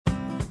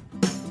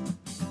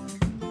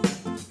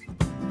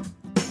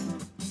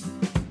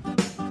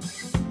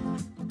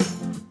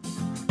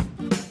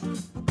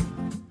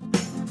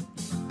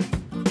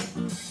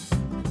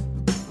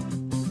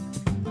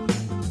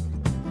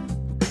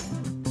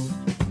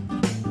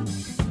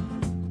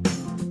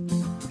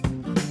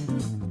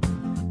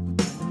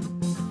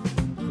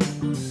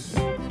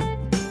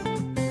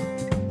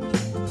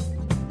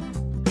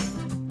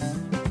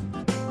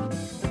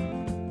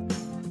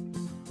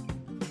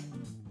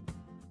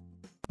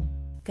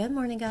Good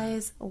morning,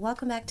 guys.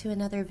 Welcome back to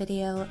another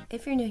video.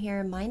 If you're new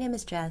here, my name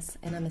is Jess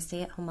and I'm a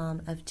stay-at-home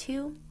mom of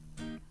 2.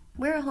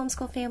 We're a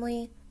homeschool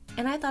family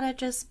and I thought I'd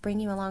just bring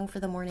you along for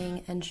the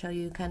morning and show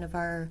you kind of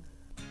our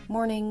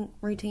morning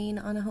routine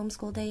on a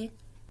homeschool day,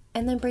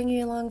 and then bring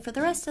you along for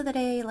the rest of the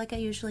day like I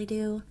usually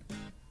do,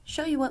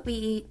 show you what we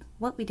eat,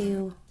 what we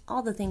do,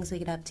 all the things we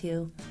get up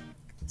to.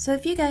 So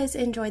if you guys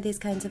enjoy these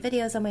kinds of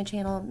videos on my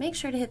channel, make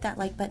sure to hit that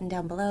like button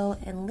down below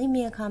and leave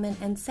me a comment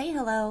and say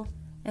hello.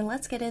 And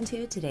let's get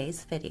into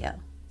today's video.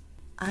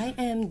 I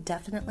am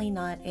definitely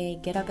not a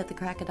get up at the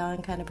crack of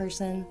dawn kind of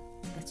person.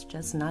 It's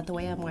just not the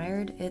way I'm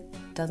wired. It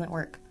doesn't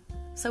work.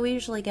 So we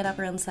usually get up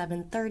around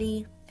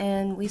 7:30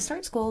 and we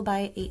start school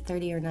by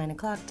 8:30 or 9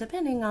 o'clock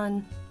depending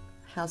on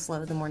how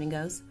slow the morning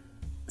goes.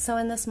 So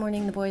in this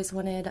morning the boys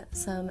wanted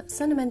some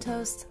cinnamon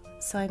toast,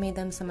 so I made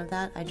them some of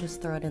that. I just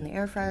throw it in the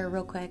air fryer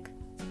real quick.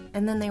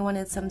 And then they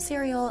wanted some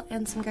cereal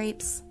and some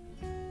grapes.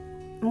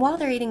 And while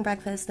they're eating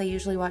breakfast, they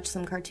usually watch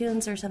some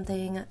cartoons or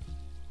something.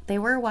 They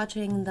were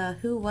watching the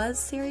Who Was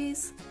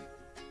series,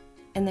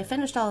 and they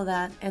finished all of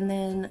that, and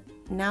then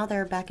now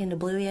they're back into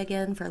Bluey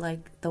again for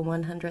like the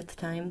 100th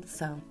time,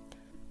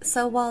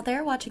 So while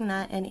they're watching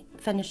that and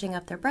finishing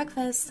up their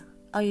breakfast,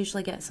 I'll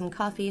usually get some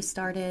coffee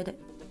started.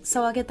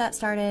 So I'll get that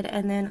started,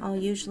 and then I'll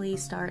usually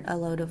start a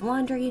load of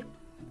laundry.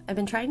 I've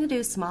been trying to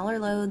do smaller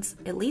loads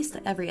at least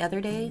every other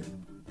day,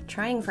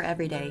 trying for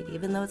every day,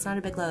 even though it's not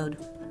a big load.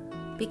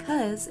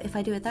 Because if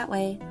I do it that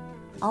way,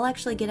 I'll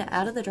actually get it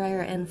out of the dryer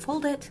and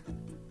fold it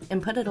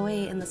and put it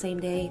away in the same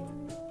day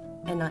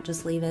and not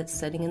just leave it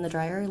sitting in the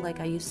dryer like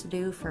I used to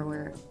do for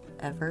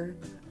wherever.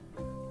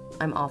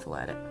 I'm awful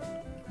at it,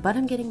 but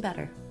I'm getting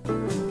better.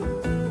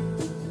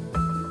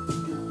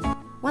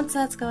 Once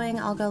that's going,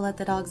 I'll go let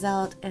the dogs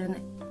out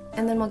and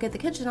then we'll get the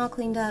kitchen all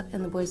cleaned up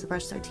and the boys will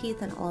brush their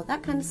teeth and all of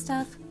that kind of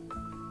stuff,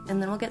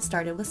 and then we'll get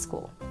started with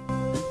school.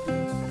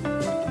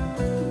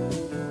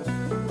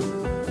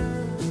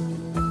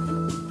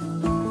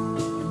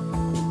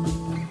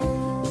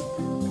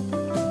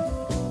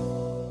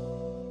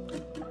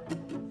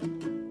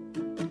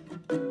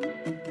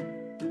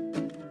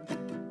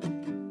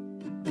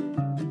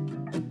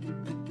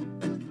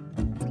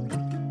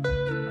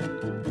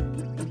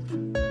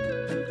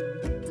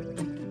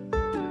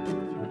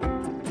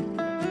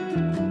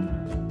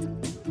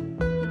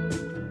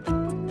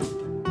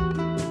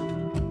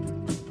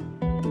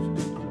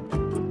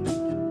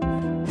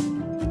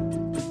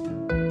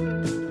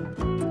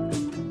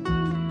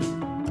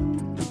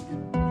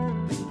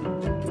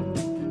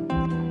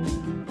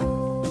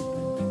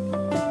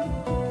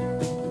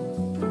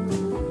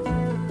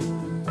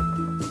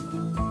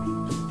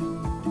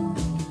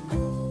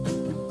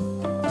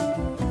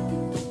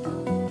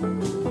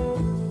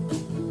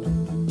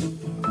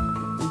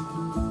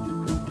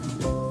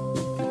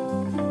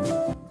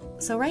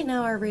 So right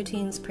now our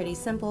routine's pretty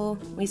simple.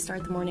 We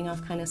start the morning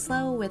off kind of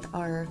slow with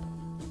our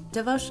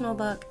devotional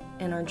book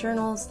and our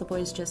journals. The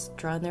boys just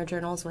draw in their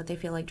journals what they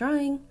feel like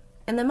drawing.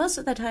 And then most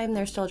of the time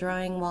they're still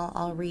drawing while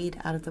I'll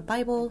read out of the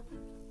Bible.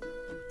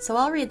 So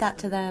I'll read that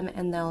to them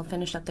and they'll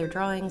finish up their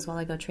drawings while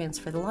I go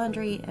transfer the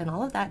laundry and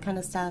all of that kind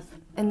of stuff.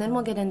 And then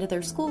we'll get into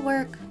their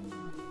schoolwork.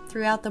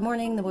 Throughout the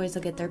morning the boys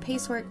will get their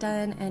pacework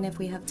done, and if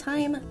we have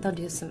time they'll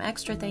do some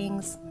extra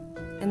things.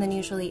 And then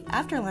usually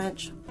after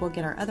lunch we'll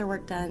get our other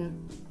work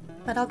done.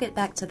 But I'll get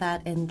back to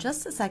that in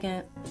just a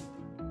second.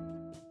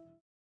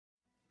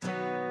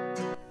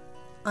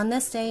 On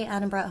this day,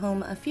 Adam brought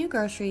home a few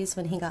groceries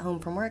when he got home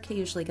from work. He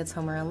usually gets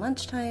home around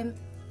lunchtime.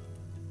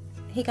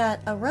 He got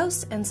a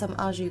roast and some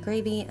au jus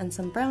gravy and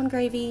some brown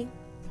gravy.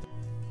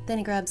 Then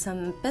he grabbed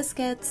some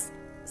biscuits,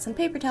 some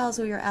paper towels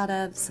we were out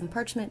of, some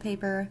parchment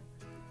paper,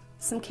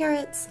 some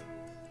carrots,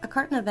 a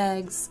carton of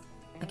eggs,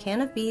 a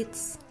can of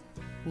beets.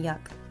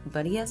 Yuck,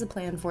 but he has a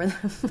plan for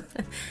them.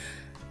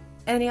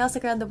 And he also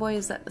grabbed the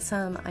boys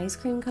some ice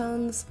cream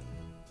cones.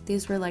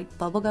 These were like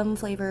bubblegum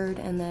flavored,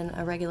 and then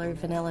a regular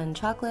vanilla and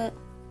chocolate.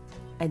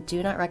 I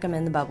do not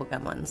recommend the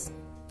bubblegum ones.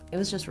 It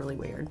was just really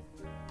weird.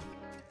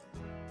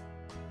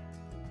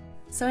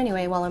 So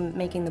anyway, while I'm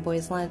making the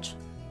boys lunch,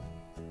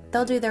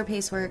 they'll do their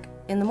pacework.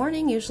 In the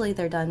morning, usually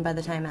they're done by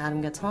the time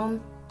Adam gets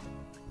home.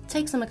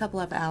 Takes them a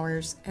couple of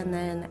hours, and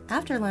then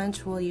after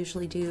lunch we'll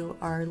usually do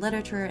our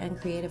literature and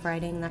creative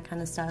writing, that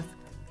kind of stuff.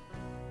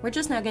 We're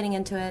just now getting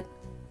into it.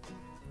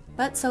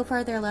 But so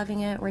far they're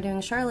loving it. We're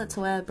doing Charlotte's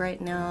Web right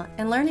now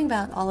and learning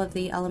about all of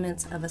the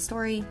elements of a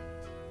story.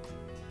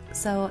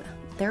 So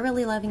they're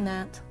really loving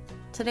that.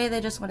 Today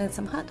they just wanted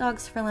some hot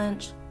dogs for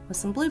lunch with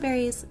some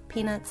blueberries,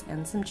 peanuts,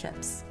 and some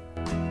chips.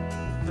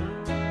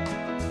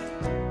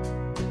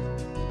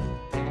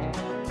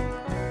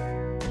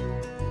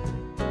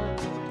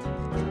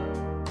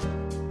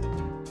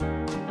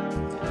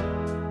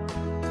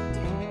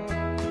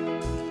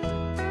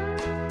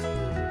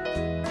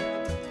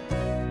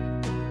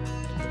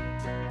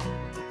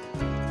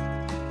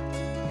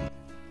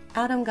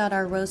 Adam got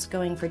our roast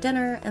going for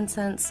dinner, and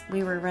since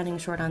we were running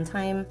short on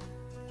time,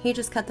 he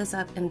just cut this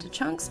up into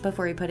chunks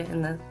before he put it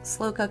in the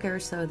slow cooker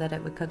so that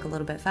it would cook a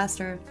little bit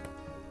faster.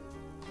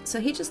 So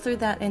he just threw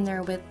that in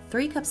there with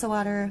 3 cups of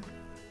water,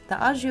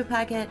 the au jus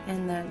packet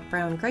and the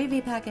brown gravy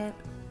packet,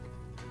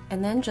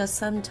 and then just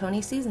some Tony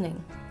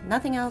seasoning.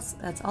 Nothing else,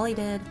 that's all he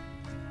did.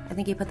 I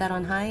think he put that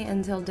on high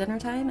until dinner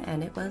time,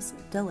 and it was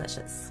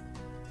delicious.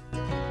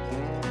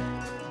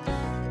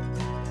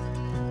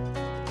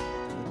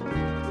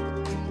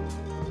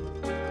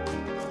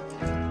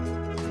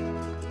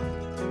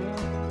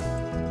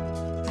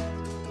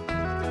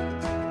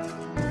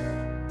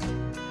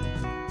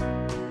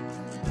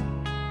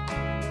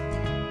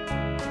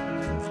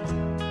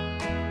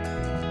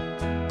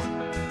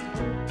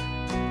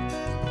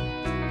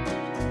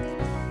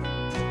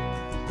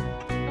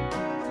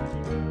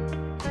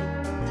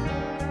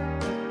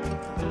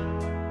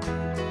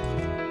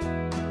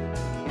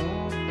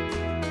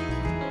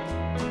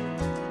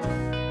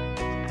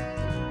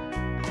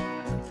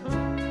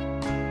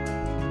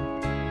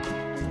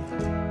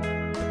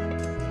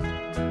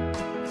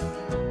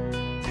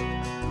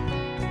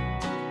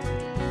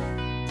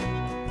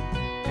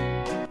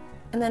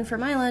 And then for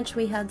my lunch,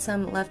 we had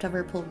some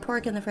leftover pulled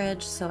pork in the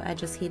fridge, so I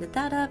just heated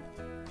that up,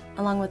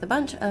 along with a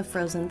bunch of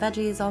frozen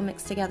veggies all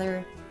mixed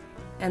together,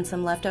 and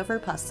some leftover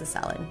pasta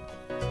salad.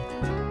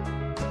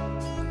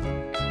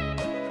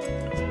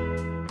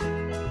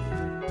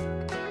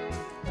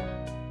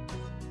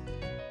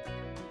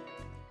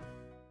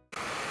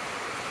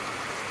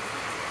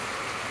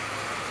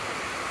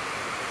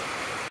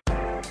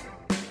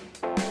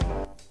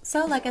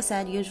 So like I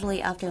said,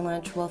 usually after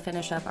lunch we'll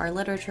finish up our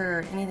literature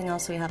or anything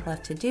else we have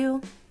left to do,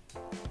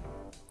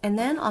 and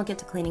then I'll get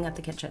to cleaning up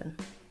the kitchen.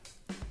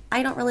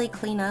 I don't really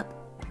clean up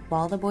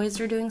while the boys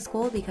are doing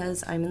school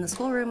because I'm in the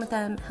schoolroom with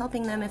them,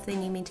 helping them if they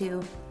need me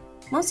to.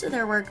 Most of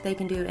their work they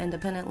can do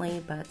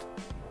independently, but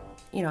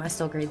you know, I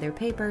still grade their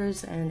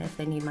papers, and if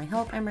they need my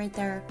help, I'm right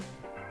there.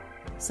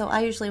 So I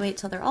usually wait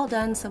till they're all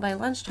done, so by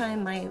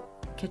lunchtime my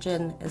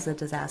kitchen is a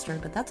disaster,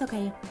 but that's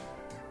okay.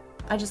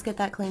 I just get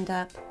that cleaned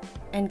up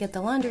and get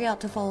the laundry out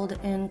to fold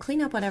and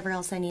clean up whatever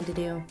else I need to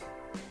do.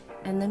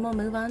 And then we'll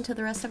move on to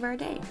the rest of our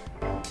day.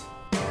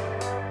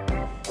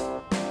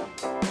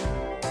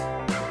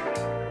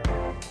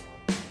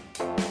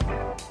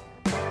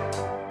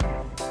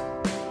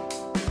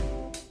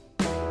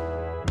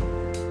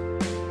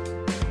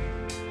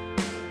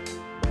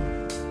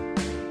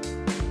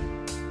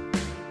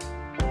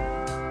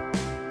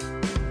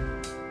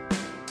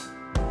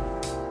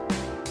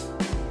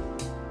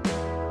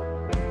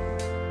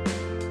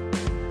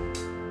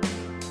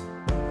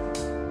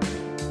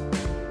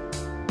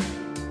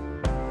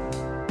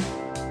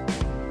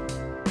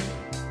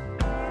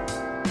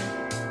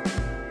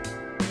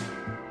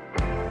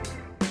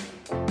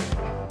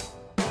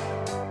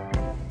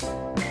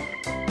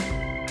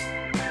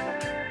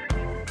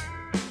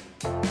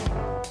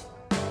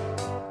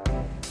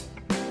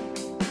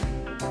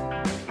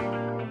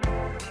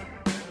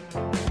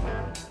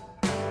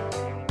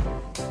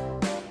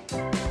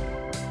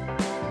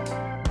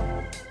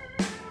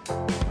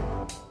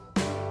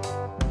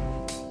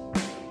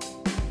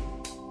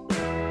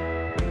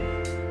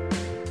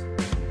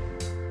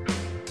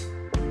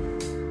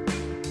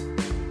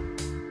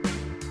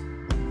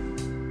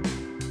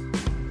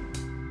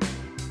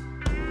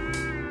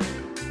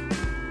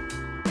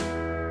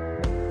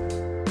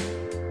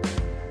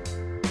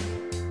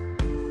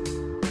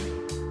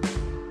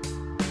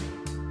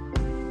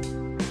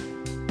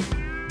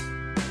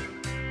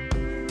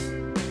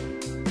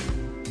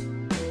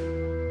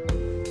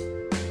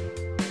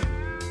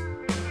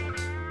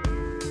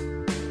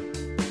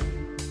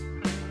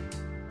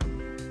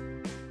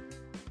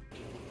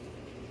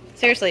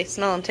 Seriously,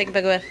 smell them. Take a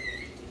big whiff.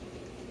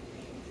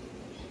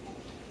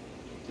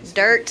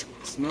 Dirt.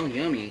 They smell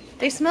yummy.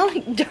 They smell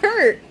like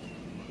dirt.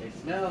 They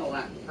smell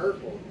like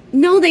purple.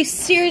 No, they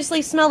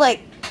seriously smell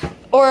like,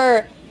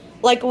 or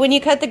like when you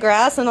cut the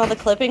grass and all the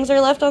clippings are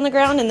left on the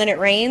ground and then it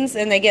rains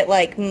and they get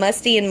like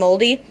musty and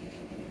moldy.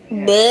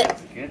 Yeah,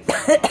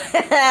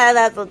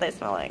 that's what they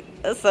smell like.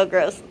 That's so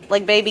gross.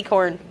 Like baby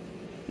corn.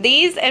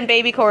 These and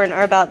baby corn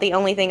are about the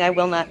only thing I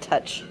will not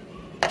touch.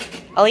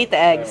 I'll eat the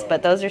eggs,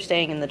 but those are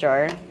staying in the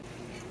jar.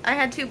 I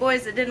had two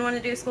boys that didn't want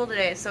to do school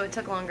today, so it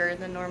took longer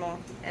than normal.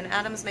 And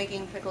Adam's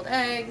making pickled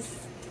eggs.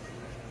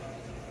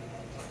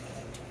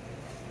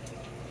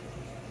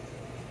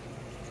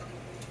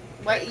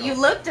 What? You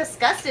look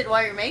disgusted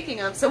while you're making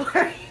them, so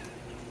why?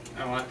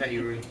 I want that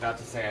you were about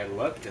to say I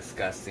look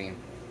disgusting.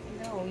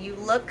 No, you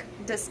look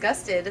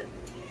disgusted.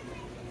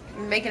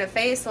 You're making a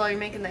face while you're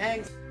making the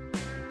eggs.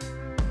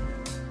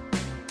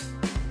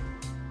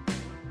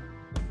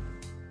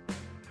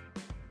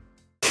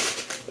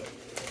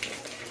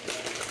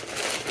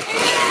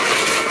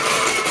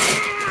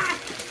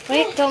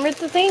 Wait, don't rip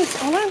the things.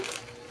 Hold on.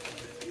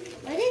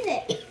 What is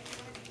it?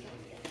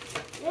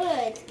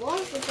 Oh, it's long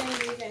for some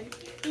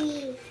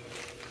reason.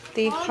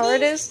 The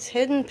hardest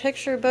hidden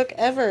picture book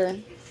ever.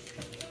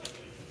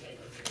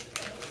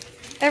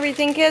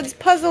 Everything Kids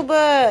puzzle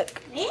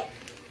book.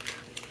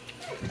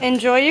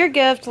 Enjoy your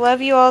gift.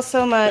 Love you all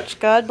so much.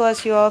 God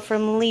bless you all,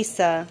 from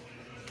Lisa.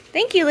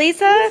 Thank you,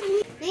 Lisa.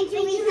 Thank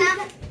you,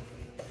 Lisa.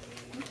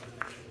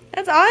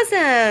 That's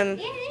awesome.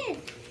 Yeah, it is.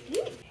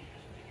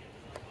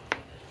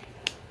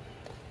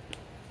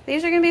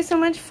 These are gonna be so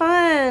much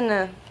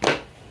fun.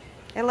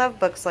 I love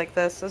books like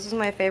this. This is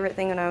my favorite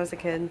thing when I was a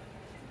kid.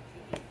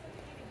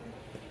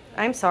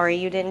 I'm sorry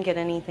you didn't get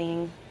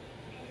anything.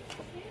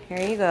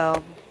 Here you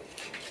go.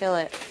 Fill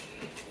it.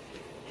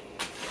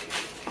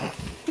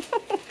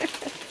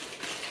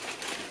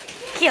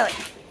 Kill it.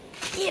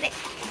 Get it.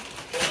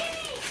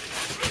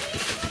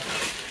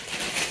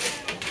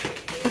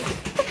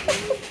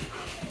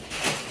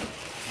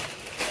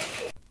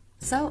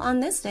 So on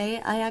this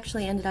day, I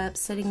actually ended up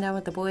sitting down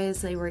with the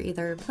boys. They were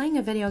either playing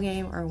a video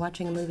game or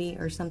watching a movie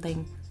or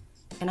something,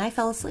 and I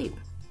fell asleep.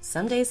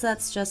 Some days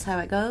that's just how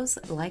it goes.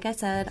 Like I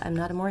said, I'm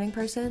not a morning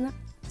person,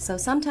 so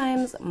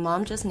sometimes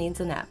mom just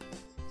needs a nap.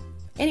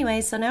 Anyway,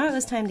 so now it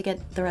was time to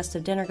get the rest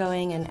of dinner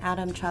going, and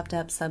Adam chopped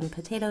up some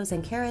potatoes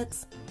and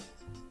carrots,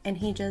 and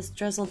he just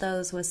drizzled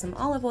those with some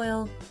olive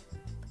oil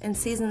and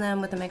seasoned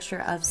them with a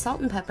mixture of salt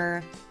and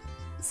pepper,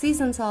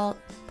 seasoned salt,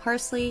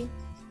 parsley,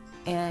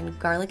 and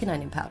garlic and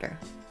onion powder.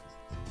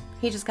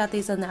 He just got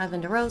these in the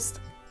oven to roast.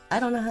 I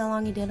don't know how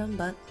long he did them,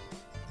 but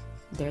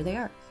there they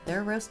are.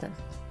 They're roasting.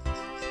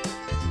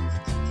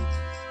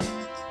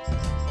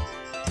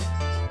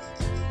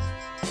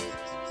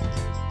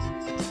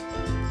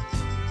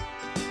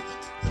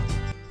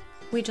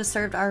 We just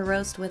served our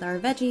roast with our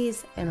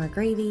veggies and our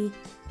gravy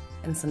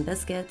and some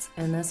biscuits,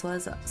 and this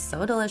was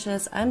so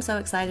delicious. I'm so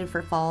excited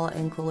for fall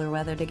and cooler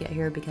weather to get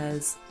here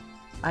because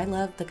I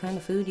love the kind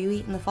of food you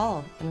eat in the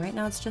fall, and right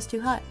now it's just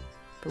too hot.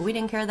 But we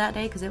didn't care that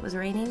day because it was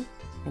raining,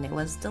 and it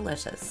was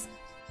delicious.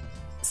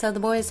 So the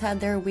boys had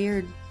their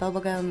weird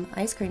bubblegum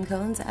ice cream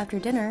cones after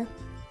dinner.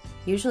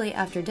 Usually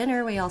after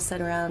dinner we all sit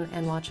around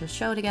and watch a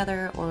show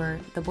together, or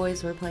the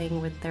boys were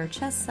playing with their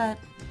chess set,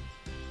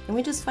 and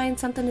we just find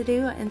something to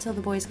do until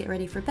the boys get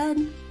ready for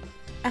bed.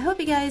 I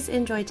hope you guys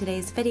enjoyed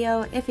today's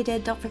video. If you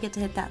did, don't forget to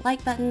hit that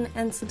like button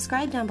and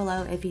subscribe down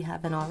below if you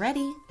haven't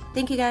already.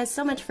 Thank you guys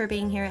so much for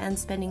being here and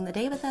spending the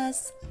day with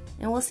us,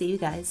 and we'll see you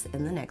guys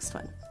in the next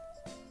one.